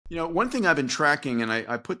One thing I've been tracking, and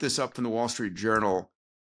I put this up from the Wall Street Journal,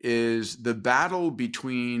 is the battle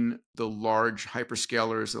between the large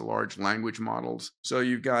hyperscalers, the large language models. So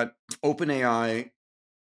you've got OpenAI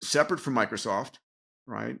separate from Microsoft,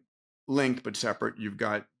 right? Linked but separate. You've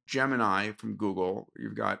got Gemini from Google.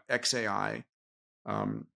 You've got xAI.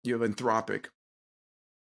 You have Anthropic.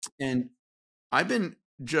 And I've been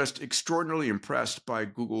just extraordinarily impressed by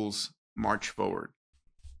Google's march forward.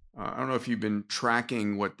 I don't know if you've been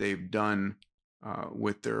tracking what they've done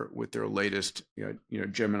with their latest,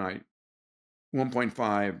 Gemini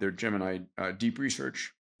 1.5, their Gemini deep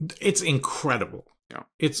research. It's incredible. Yeah.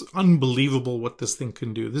 It's unbelievable what this thing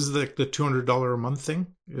can do. This is like the $200 a month thing.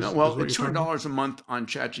 No, it's $200 a month on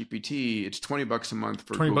ChatGPT. It's $20 a month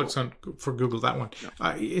for Google. $20 for Google, that one.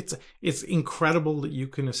 Yeah. It's incredible that you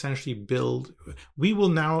can essentially build. We will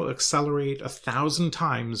now accelerate 1,000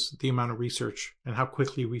 times the amount of research and how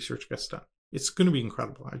quickly research gets done. It's going to be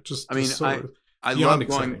incredible. I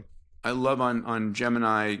love on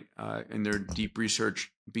Gemini in their deep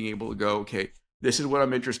research being able to go, okay, this is what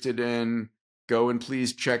I'm interested in. Go and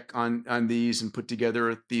please check on these and put together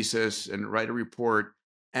a thesis and write a report.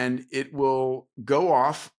 And it will go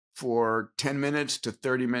off for 10 minutes to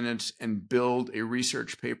 30 minutes and build a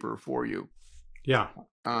research paper for you. Yeah.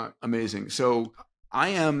 Amazing. So I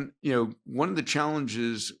am, one of the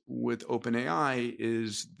challenges with OpenAI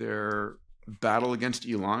is their battle against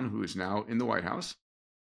Elon, who is now in the White House.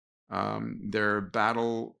 Their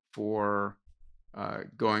battle for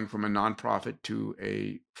going from a nonprofit to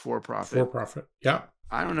a for-profit. For-profit, yeah.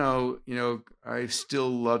 I don't know, I've still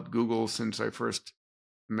loved Google since I first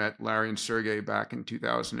met Larry and Sergey back in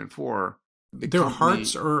 2004. Their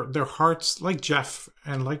hearts, like Jeff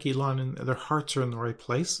and like Elon, and their hearts are in the right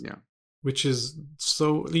place. Yeah. Which is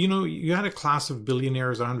so, you had a class of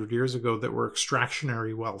billionaires 100 years ago that were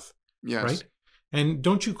extractionary wealth. Yes. Right? And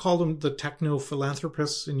don't you call them the techno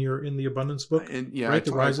philanthropists in the abundance book? And yeah, right?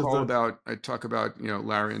 I talk about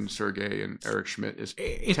Larry and Sergey and Eric Schmidt as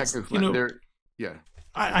techno.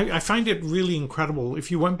 I find it really incredible.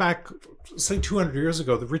 If you went back, say 200 years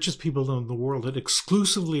ago, the richest people in the world had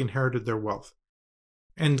exclusively inherited their wealth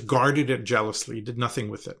and guarded it jealously, did nothing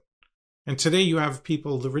with it. And today you have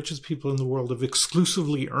the richest people in the world have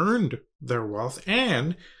exclusively earned their wealth,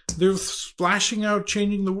 and they're splashing out,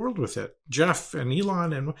 changing the world with it. Jeff and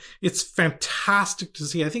Elon, and it's fantastic to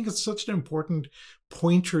see. I think it's such an important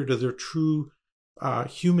pointer to their true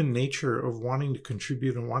human nature of wanting to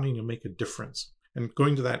contribute and wanting to make a difference. And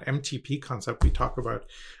going to that MTP concept we talk about,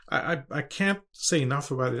 I can't say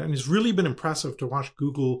enough about it. And it's really been impressive to watch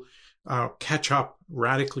Google catch up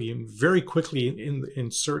radically and very quickly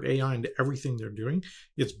insert AI into everything they're doing.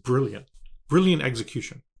 It's brilliant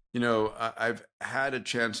execution. I've had a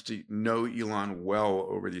chance to know Elon well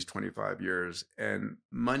over these 25 years, and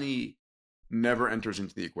money never enters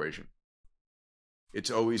into the equation. It's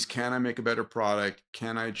always, can I make a better product?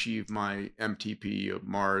 Can I achieve my MTP of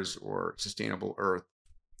Mars or sustainable Earth?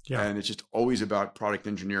 Yeah. And it's just always about product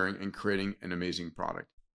engineering and creating an amazing product,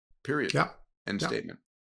 period. Yeah. End statement.